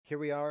here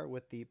we are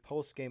with the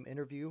post-game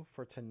interview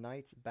for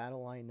tonight's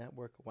BLN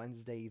Network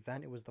Wednesday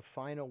event. It was the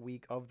final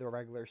week of the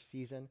regular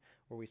season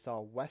where we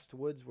saw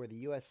Westwoods where the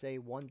USA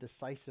won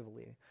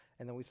decisively,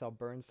 and then we saw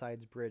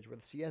Burnside's Bridge where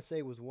the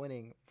CSA was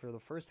winning for the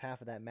first half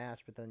of that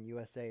match, but then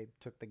USA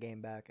took the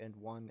game back and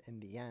won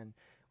in the end.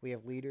 We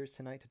have leaders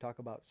tonight to talk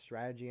about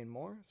strategy and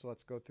more, so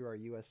let's go through our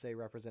USA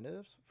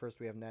representatives. First,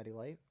 we have Natty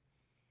Light.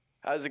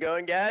 How's it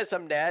going, guys?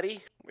 I'm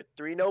Natty with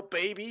 3-0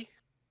 baby.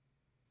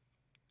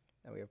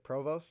 And we have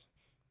Provost.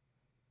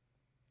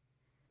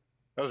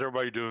 How's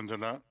everybody doing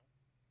tonight?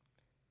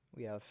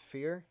 We have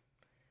Fear.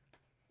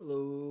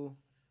 Hello.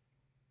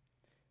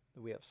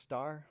 We have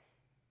Star.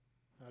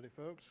 Howdy,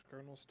 folks.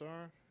 Colonel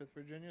Star, 5th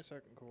Virginia,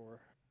 2nd Corps.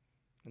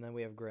 And then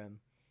we have Grim.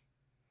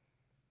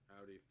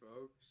 Howdy,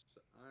 folks.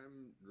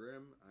 I'm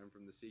Grim. I'm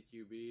from the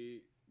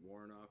CQB,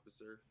 Warrant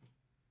Officer.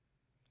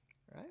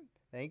 All right.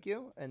 Thank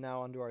you. And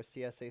now onto our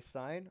CSA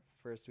side.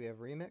 First, we have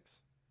Remix.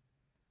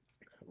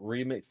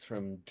 Remix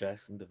from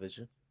Jackson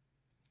Division.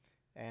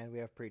 And we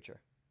have Preacher.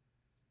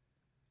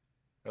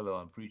 Hello,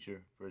 I'm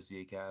Preacher, First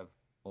VA Cav,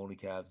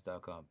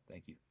 onlycavs.com.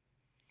 Thank you.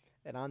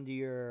 And on to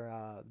your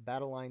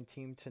battle line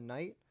team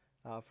tonight.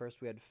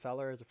 First, we had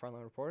Fellur as a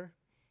frontline reporter.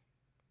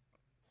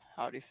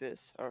 Howdy,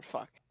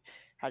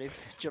 Howdy,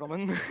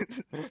 gentlemen.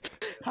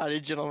 Howdy,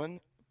 gentlemen.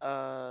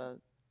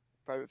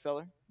 Private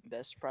Fellur,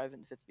 best private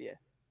in the 5th VA.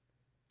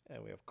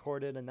 And we have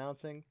Corded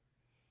announcing.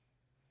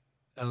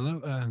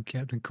 Hello, I'm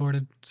Captain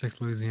Corded,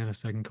 6th Louisiana,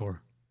 2nd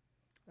Corps.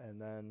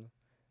 And then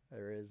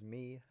there is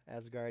me,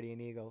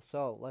 Asgardian Eagle.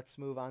 So let's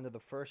move on to the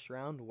first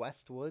round.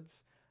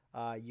 Westwoods.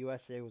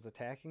 USA was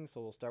attacking, so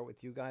we'll start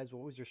with you guys.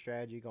 What was your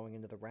strategy going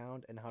into the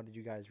round, and how did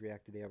you guys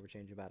react to the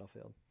ever-changing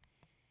battlefield?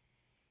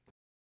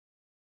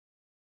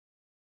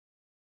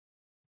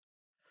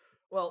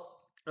 Well,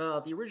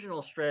 the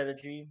original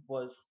strategy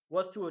was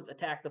to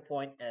attack the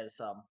point as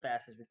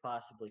fast as we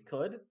possibly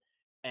could,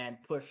 and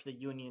push the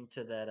Union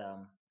to that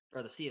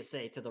or the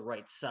CSA to the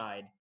right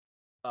side,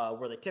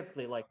 where they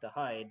typically like to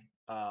hide.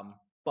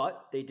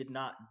 But they did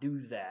not do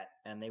that,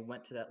 and they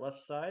went to that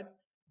left side.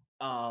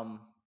 And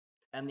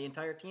the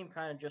entire team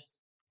kind of just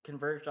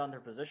converged on their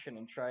position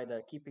and tried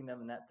keeping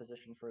them in that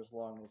position for as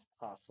long as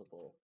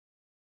possible.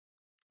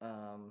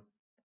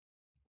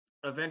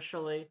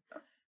 Eventually,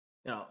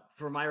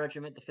 for my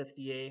regiment, the 5th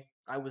VA,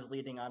 I was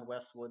leading on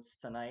Westwoods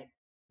tonight.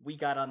 We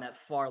got on that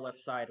far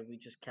left side, and we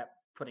just kept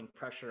putting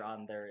pressure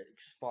on their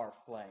far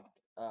flank.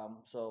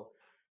 So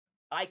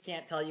I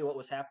can't tell you what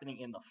was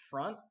happening in the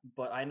front,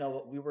 but I know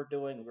what we were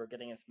doing. We were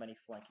getting as many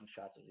flanking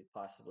shots as we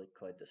possibly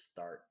could to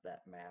start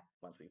that map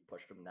once we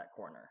pushed them in that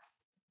corner.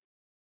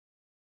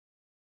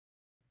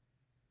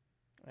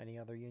 Any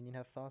other Union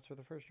have thoughts for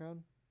the first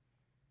round?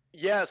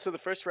 Yeah, so the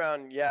first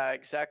round,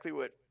 exactly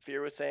what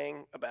Fear was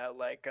saying about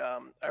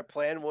our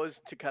plan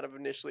was to kind of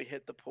initially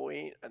hit the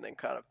point and then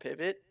kind of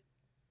pivot,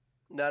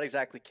 not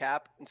exactly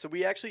cap. And so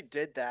we actually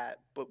did that,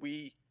 but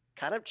we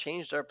kind of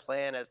changed our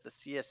plan as the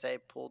CSA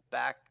pulled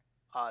back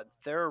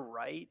their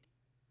right,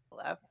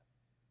 left.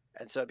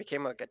 And so it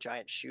became like a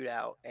giant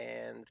shootout,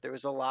 and there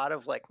was a lot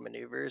of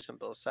maneuvers on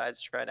both sides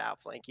trying to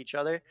outflank each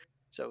other.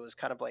 So it was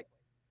kind of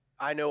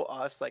I know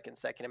us, in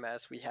 2nd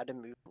MS, we had to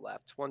move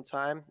left one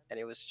time, and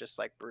it was just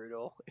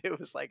brutal. It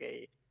was like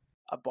a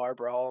bar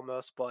brawl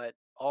almost, but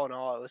all in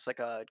all, it was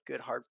a good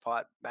hard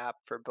fought map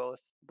for both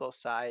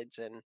sides,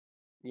 and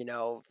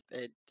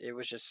it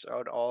was just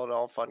an all in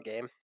all fun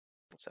game.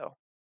 So,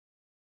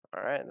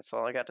 all right, that's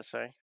all I got to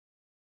say.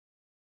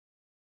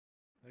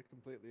 I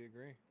completely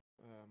agree.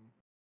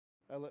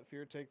 I let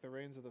Fear take the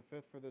reins of the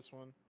 5th for this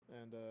one,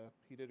 and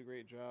he did a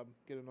great job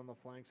getting on the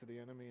flanks of the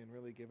enemy and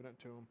really giving it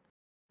to him.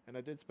 And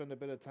I did spend a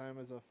bit of time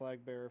as a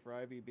flag bearer for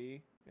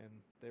IVB, and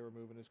they were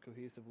moving as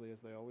cohesively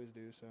as they always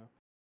do, so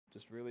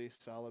just really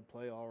solid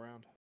play all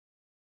around.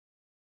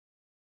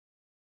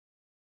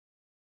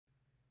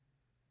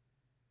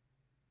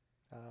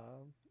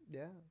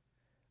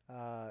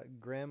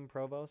 Grim,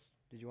 Provost,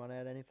 did you want to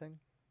add anything?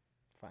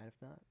 Fine if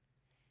not.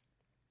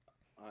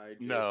 I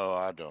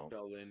don't.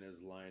 Fell in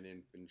as line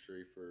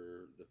infantry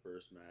for the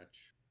first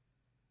match.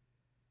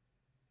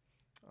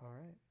 All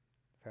right.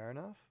 Fair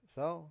enough.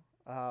 So,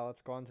 let's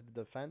go on to the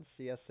defense.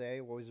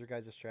 CSA, what was your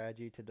guys'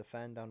 strategy to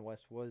defend on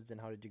Westwoods, and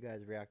how did you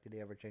guys react to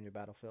the ever-changing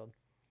battlefield?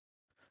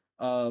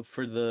 Our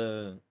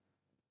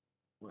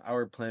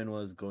plan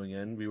was going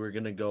in, we were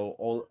gonna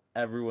go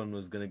everyone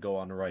was gonna go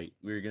on the right.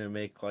 We were gonna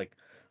make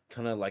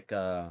kind of like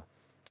a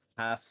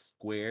half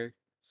square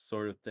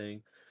sort of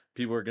thing.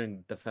 People were gonna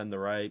defend the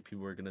right,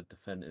 people were gonna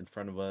defend in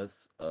front of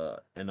us,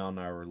 and on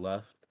our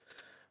left.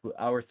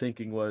 Our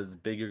thinking was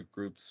bigger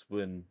groups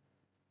win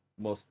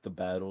most of the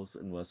battles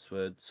in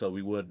Westwood, so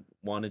we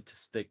wanted to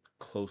stick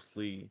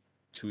closely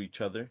to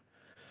each other.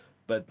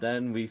 But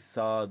then we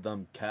saw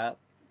them cap,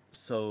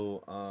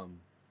 so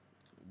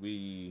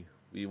we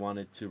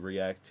wanted to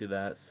react to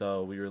that,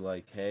 so we were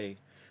like, hey,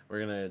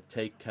 we're gonna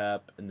take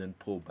cap and then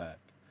pull back.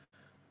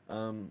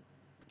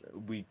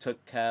 We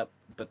took cap,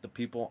 but the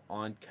people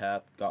on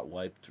cap got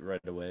wiped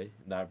right away.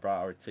 That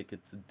brought our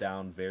tickets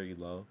down very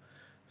low.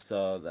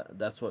 So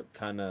that's what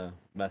kind of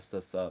messed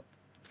us up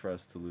for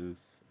us to lose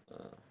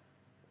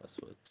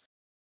Westwoods.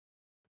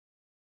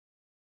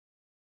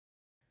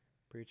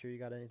 Preacher, you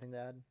got anything to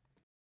add?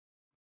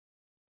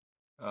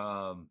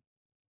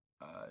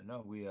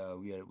 No, we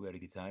had a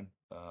good time.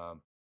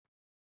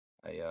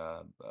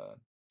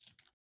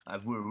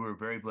 We're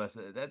very blessed.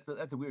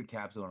 That's a weird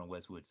cap zone on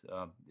Westwoods.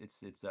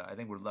 It's I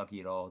think we're lucky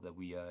at all that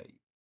we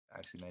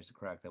actually managed to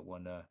crack that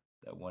one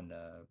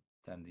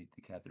time they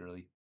capped it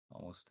early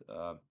almost.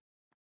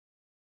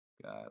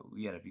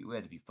 We had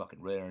to be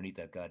fucking right underneath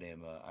that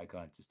goddamn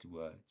icon just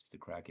to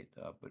crack it.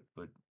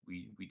 But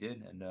we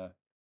did, and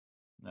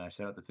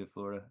shout out to Fifth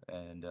Florida,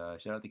 and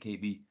shout out to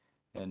KB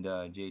and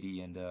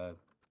JD, and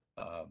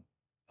I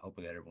hope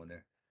I got everyone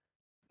there.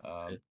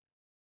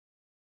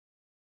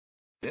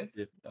 Fifth?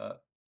 Fifth.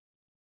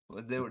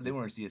 Well, they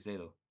weren't CSA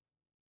though.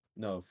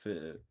 No,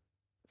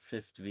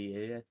 fifth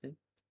VA, I think.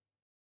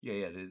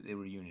 Yeah, they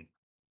were Union.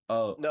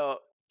 Oh No,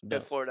 no,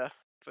 Fifth Florida.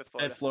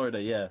 Fifth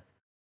Florida, yeah.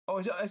 Oh,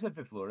 I said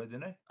Fifth Florida,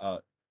 didn't I?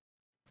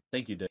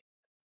 Thank you, Dick.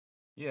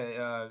 Yeah.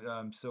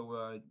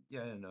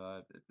 Yeah, and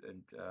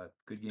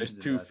good games. There's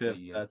two and,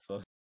 fifths. That's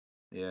what.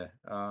 Yeah.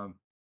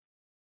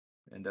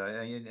 And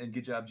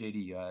good job,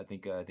 JD. I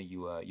think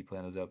you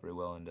planned those out very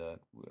well, and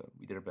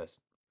we did our best.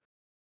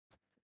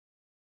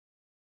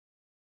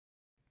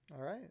 All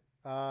right.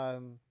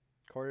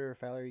 Corey or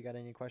Fowler, you got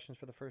any questions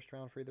for the first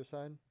round for either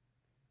side?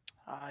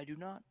 I do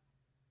not.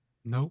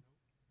 Nope.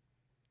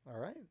 All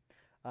right.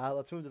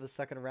 Let's move to the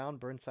second round.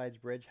 Burnside's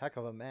Bridge. Heck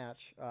of a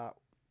match.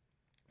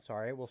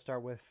 Sorry, we'll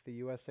start with the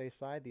USA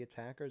side, the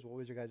attackers. What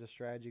was your guys'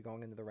 strategy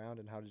going into the round,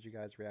 and how did you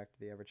guys react to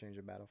the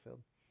ever-changing battlefield?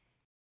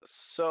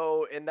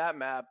 So in that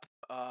map,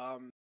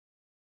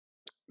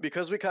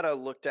 because we kind of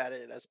looked at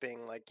it as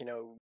being like,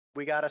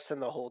 we got to send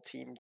the whole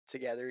team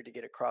together to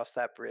get across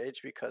that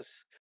bridge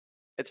because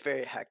it's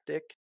very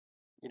hectic,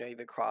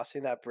 even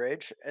crossing that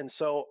bridge. And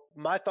so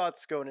my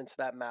thoughts going into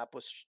that map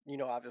was,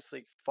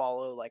 obviously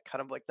follow like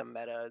kind of like the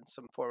meta in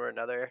some form or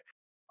another.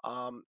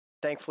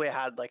 Thankfully,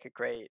 I had like a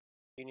great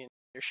Union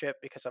leadership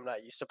because I'm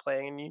not used to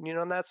playing in Union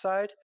on that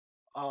side.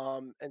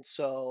 And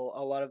so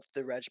a lot of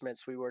the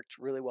regiments, we worked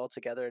really well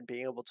together and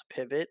being able to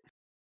pivot.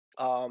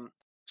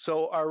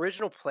 So our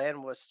original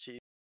plan was to,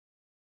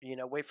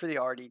 wait for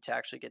the RD to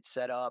actually get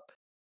set up,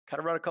 kind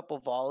of run a couple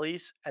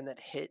volleys, and then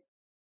hit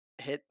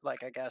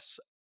like I guess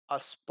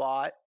a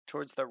spot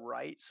towards the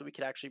right so we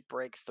could actually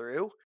break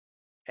through,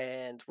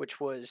 and which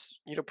was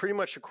pretty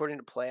much according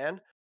to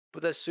plan.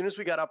 But as soon as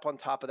we got up on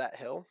top of that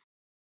hill,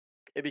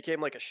 it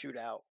became like a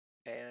shootout,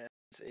 and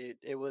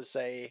it was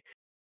a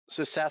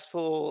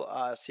successful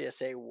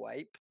CSA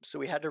wipe. So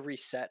we had to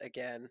reset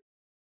again.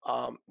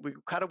 We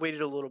kind of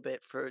waited a little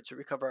bit to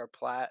recover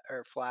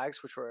our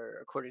flags, which were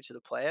according to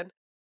the plan,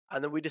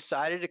 and then we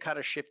decided to kind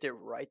of shift it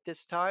right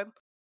this time,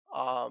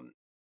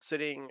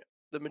 sitting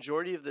the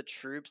majority of the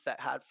troops that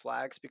had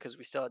flags because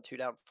we still had 2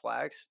 down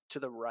flags to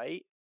the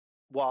right,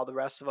 while the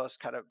rest of us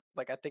kind of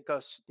like I think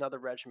us another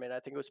regiment, I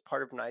think it was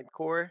part of Ninth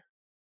Corps,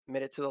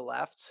 made it to the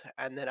left,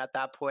 and then at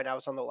that point I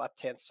was on the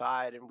left hand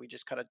side, and we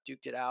just kind of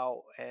duked it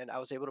out, and I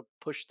was able to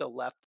push the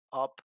left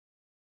up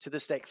to the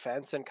snake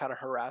fence and kind of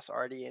harass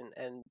Artie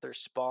and their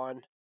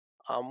spawn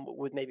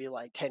with maybe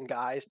like 10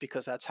 guys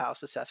because that's how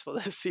successful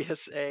the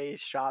CSA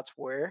shots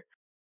were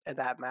in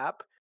that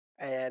map.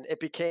 And it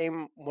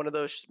became one of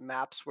those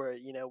maps where,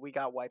 we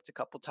got wiped a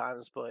couple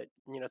times, but,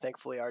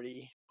 thankfully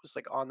Artie was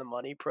like on the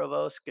money,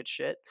 Provost, good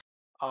shit.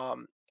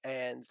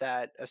 And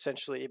that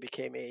essentially it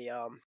became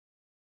a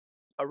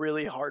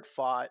really hard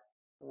fought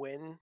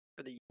win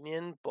for the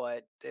Union,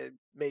 but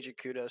major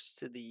kudos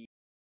to the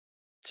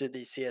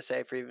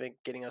CSA for even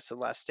getting us the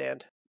last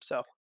stand.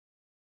 So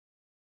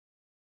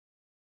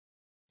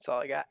that's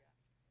all I got.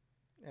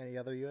 Any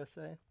other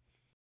USA?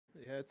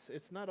 Yeah,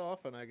 it's not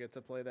often I get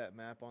to play that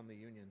map on the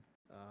Union.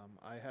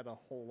 I had a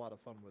whole lot of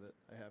fun with it,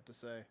 I have to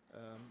say.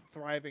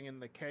 Thriving in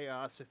the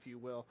chaos, if you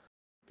will.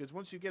 Because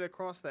once you get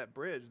across that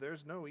bridge,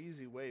 there's no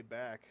easy way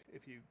back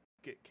if you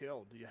get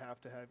killed. You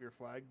have to have your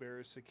flag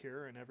bearers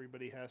secure, and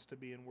everybody has to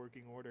be in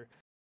working order.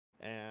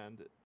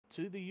 And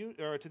to the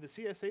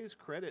CSA's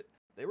credit,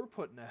 they were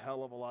putting a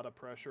hell of a lot of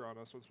pressure on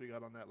us once we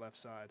got on that left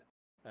side.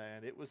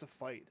 And it was a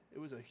fight. It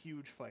was a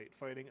huge fight,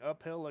 fighting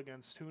uphill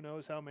against who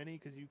knows how many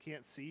because you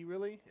can't see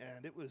really,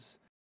 and it was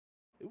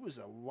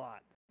a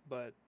lot.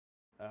 But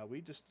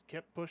we just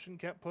kept pushing.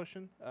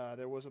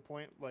 There was a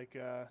point, like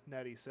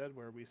Natty said,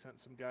 where we sent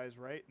some guys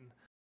right, and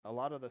a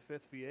lot of the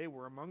 5th VA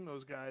were among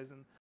those guys.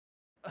 And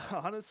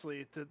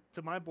honestly,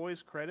 to my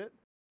boys' credit,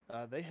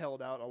 they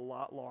held out a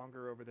lot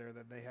longer over there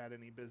than they had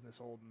any business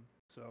holding.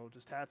 So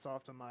just hats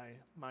off to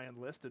my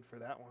enlisted for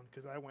that one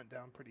because I went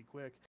down pretty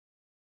quick.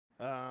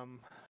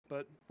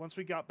 But once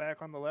we got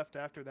back on the left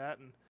after that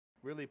and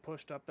really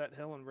pushed up that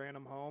hill and ran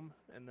them home,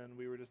 and then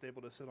we were just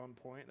able to sit on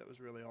point, that was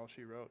really all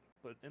she wrote.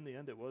 But in the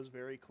end, it was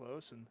very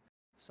close and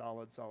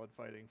solid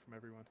fighting from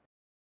everyone.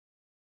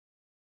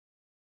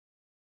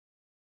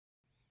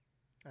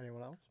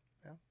 Anyone else?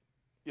 Yeah.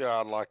 Yeah,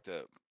 I'd like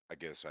to, I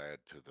guess, add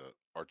to the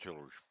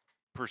artillery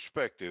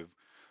perspective.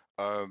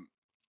 Um,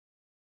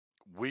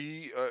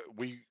 we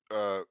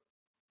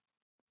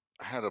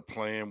had a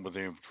plan with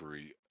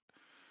infantry,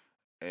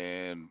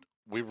 and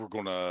we were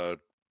gonna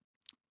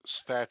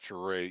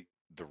saturate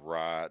the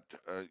right,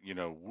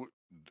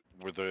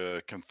 where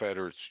the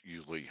Confederates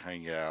usually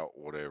hang out,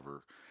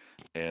 whatever.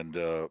 And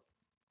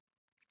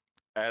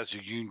as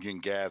the Union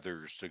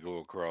gathers to go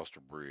across the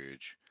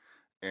bridge,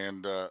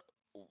 and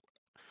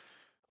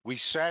we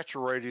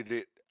saturated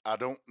it. I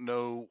don't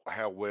know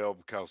how well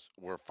because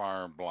we're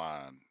firing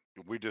blind.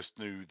 We just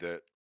knew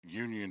that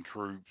Union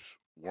troops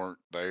weren't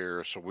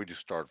there, so we just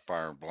started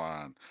firing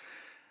blind.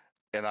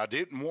 And I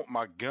didn't want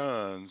my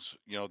guns,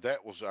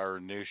 that was our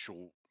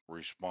initial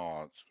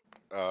response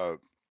uh,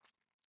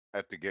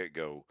 at the get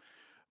go.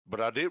 But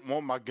I didn't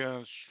want my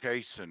guns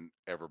chasing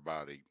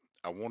everybody.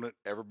 I wanted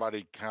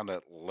everybody kind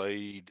of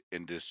laid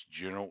in this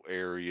general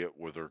area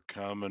where they're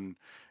coming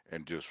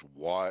and just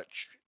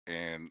watch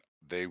and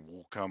they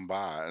will come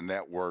by. And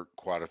that worked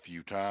quite a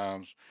few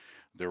times.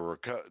 There were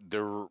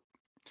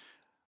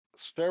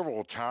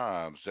several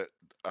times that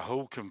a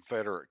whole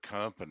Confederate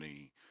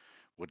company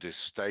would just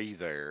stay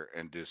there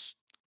and just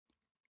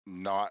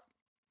not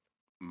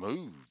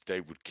move. They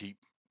would keep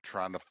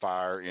trying to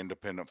fire,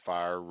 independent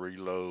fire,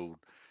 reload.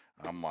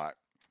 I'm like,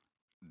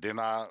 then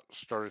I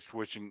started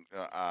switching.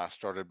 I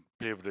started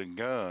pivoting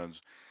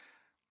guns,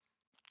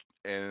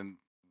 and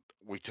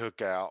we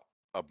took out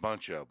a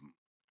bunch of them.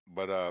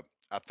 But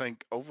I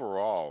think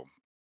overall,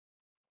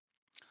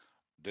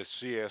 the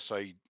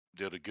CSA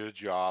did a good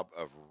job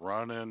of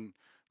running,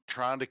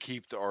 trying to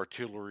keep the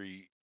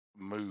artillery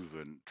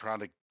moving, trying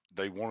to.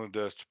 They wanted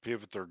us to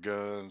pivot their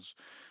guns.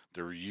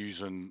 They were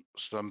using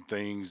some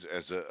things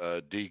as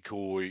a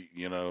decoy,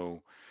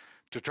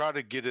 to try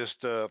to get us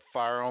to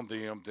fire on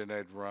them, then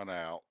they'd run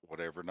out,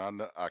 whatever. And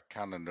I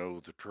kind of know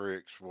the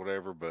tricks,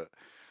 whatever. But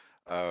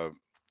uh,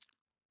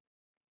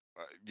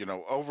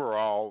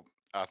 overall,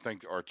 I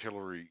think the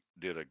artillery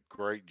did a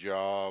great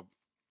job.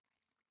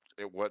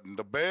 It wasn't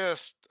the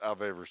best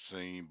I've ever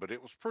seen, but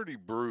it was pretty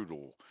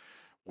brutal.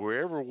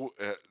 Wherever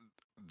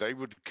they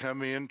would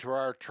come into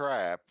our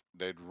trap,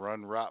 they'd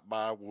run right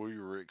by where we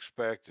were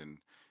expecting.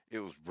 It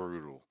was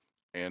brutal,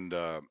 and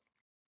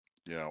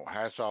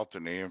hats off to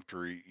the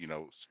infantry,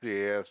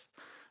 CS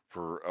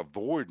for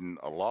avoiding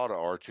a lot of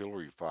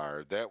artillery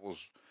fire. That was,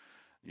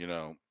 you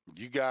know,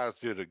 you guys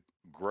did a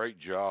great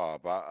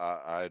job.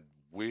 I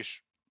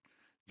wish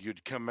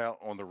you'd come out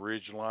on the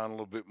ridge line a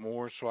little bit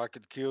more so I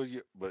could kill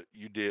you, but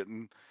you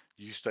didn't.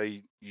 You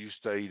stayed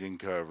in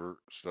cover.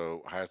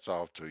 So hats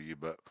off to you.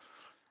 But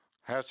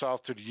hats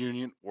off to the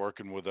Union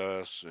working with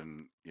us,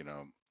 and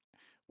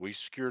we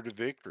secured a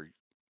victory.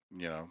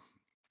 You know,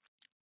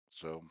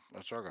 so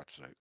that's all I got to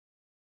say.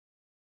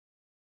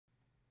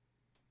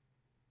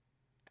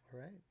 All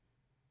right.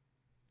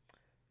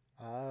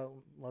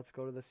 Let's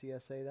go to the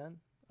CSA then.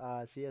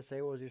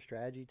 CSA, what was your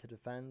strategy to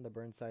defend the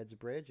Burnside's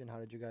bridge, and how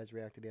did you guys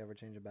react to the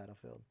ever-changing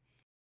battlefield?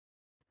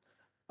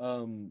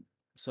 Um,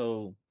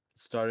 so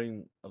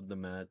starting of the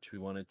match, we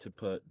wanted to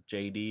put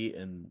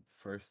JD and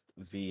first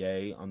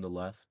VA on the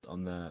left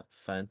on the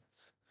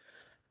fence.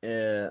 We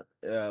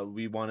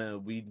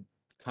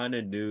kind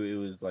of knew it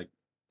was like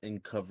in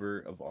cover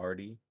of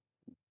Artie.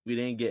 We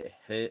didn't get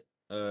hit.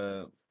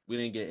 We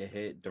didn't get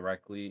hit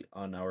directly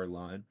on our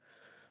line.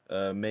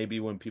 Maybe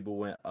when people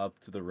went up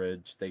to the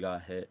ridge, they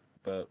got hit,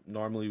 but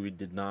normally we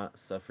did not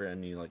suffer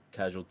any like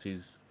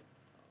casualties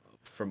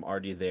from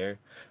Artie there.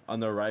 On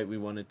the right, we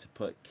wanted to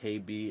put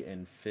KB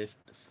and Fifth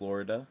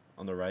Florida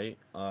on the right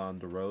on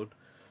the road.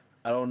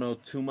 I don't know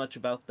too much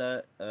about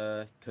that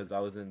because I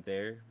wasn't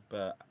there,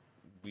 but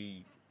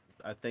we,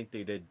 I think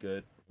they did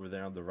good over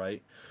there on the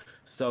right.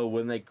 So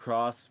when they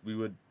crossed, we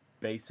would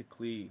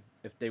basically,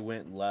 if they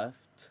went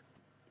left,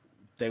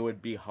 they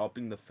would be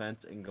hopping the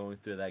fence and going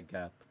through that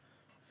gap.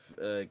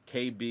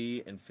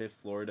 KB and Fifth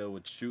Florida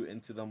would shoot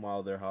into them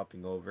while they're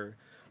hopping over,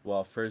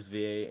 while First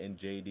VA and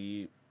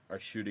JD are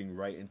shooting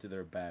right into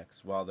their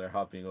backs while they're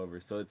hopping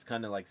over. So it's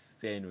kind of like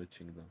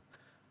sandwiching them,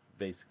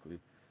 basically.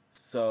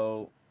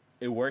 So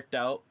it worked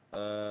out.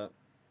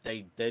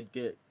 They did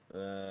get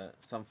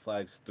some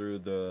flags through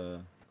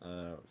the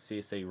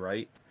CSA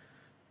right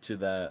to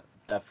that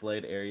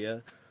defilade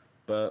area,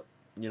 but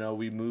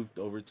we moved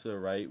over to the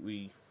right.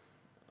 We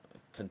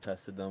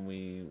contested them.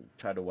 We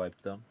tried to wipe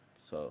them.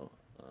 So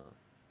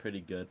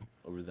pretty good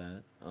over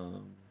that.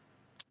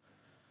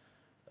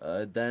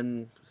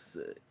 Then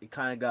it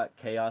kind of got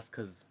chaos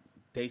because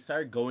they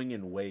started going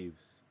in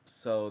waves.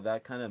 So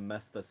that kind of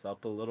messed us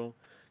up a little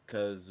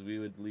because we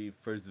would leave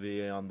first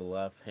VA on the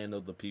left, handle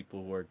the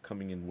people who are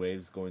coming in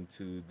waves going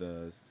to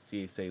the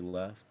CSA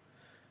left.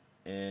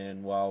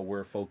 And while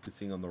we're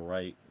focusing on the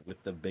right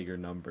with the bigger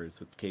numbers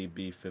with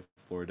KB, Fifth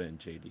Florida, and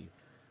JD.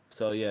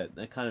 So yeah,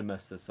 that kind of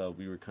messed us up.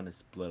 We were kind of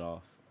split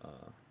off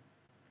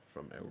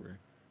from everywhere.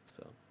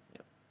 So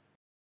yeah,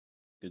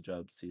 good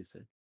job,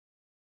 CSA.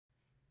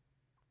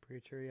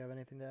 Preacher, you have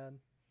anything to add?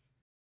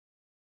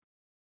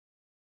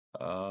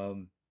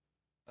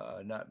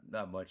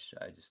 Not much.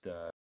 I just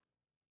uh,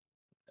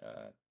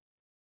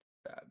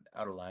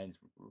 outer lines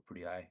were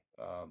pretty high.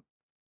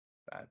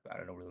 I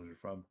don't know where those are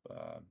from.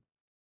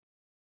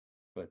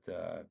 But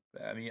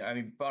I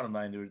mean, bottom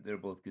line, they're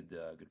both good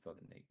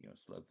fucking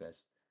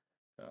slugfest.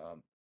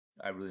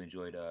 I really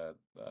enjoyed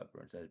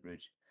Burnside's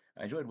Bridge.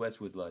 I enjoyed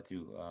Westwood's a lot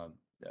too,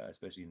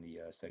 especially in the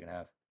second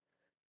half.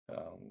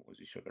 As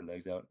we shook our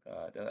legs out,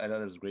 I thought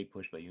that was a great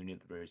push by Union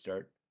at the very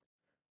start.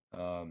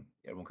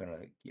 Everyone kind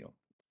of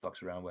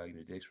fucks around wagging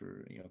their dicks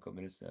for a couple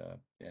minutes,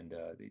 and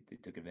they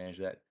took advantage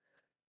of that,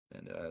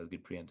 and it was a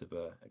good preemptive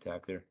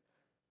attack there.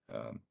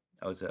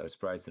 I was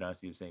surprised to not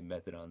see the same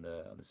method on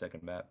the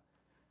second map,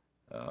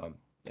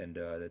 and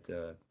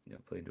that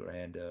played into our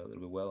hand a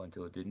little bit well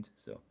until it didn't.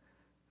 So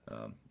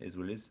it is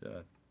what it is.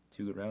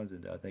 2 good rounds,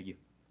 and thank you.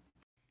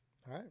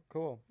 All right,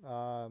 cool.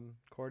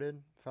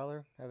 Corded,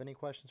 Fellur, have any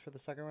questions for the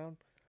second round?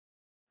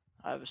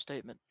 I have a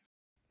statement.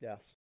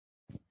 Yes.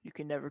 You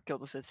can never kill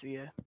the 5th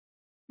VA.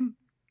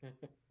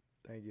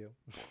 Thank you.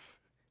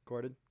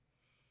 Corded?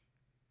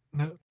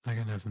 No, I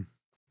got nothing.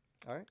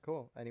 All right,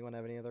 cool. Anyone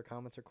have any other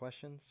comments or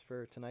questions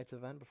for tonight's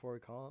event before we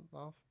call it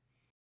off?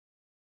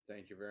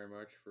 Thank you very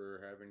much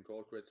for having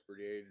Cold Quits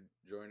Brigade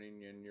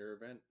joining in your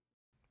event.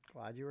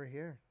 Glad you were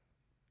here.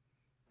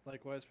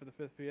 Likewise for the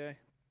 5th VA.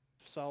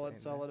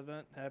 Solid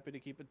event. Happy to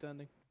keep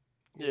attending.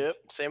 Yep,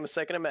 same with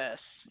Second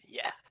MS.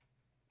 Yeah.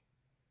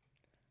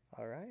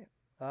 All right.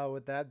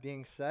 With that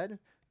being said,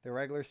 the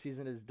regular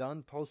season is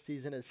done.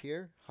 Postseason is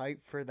here.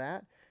 Hype for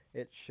that.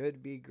 It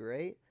should be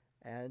great.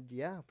 And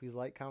yeah, please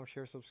like, comment,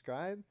 share,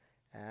 subscribe.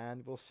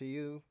 And we'll see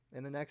you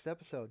in the next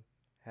episode.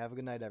 Have a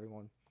good night,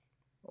 everyone.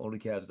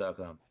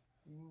 Onlycabs.com.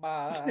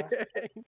 Bye.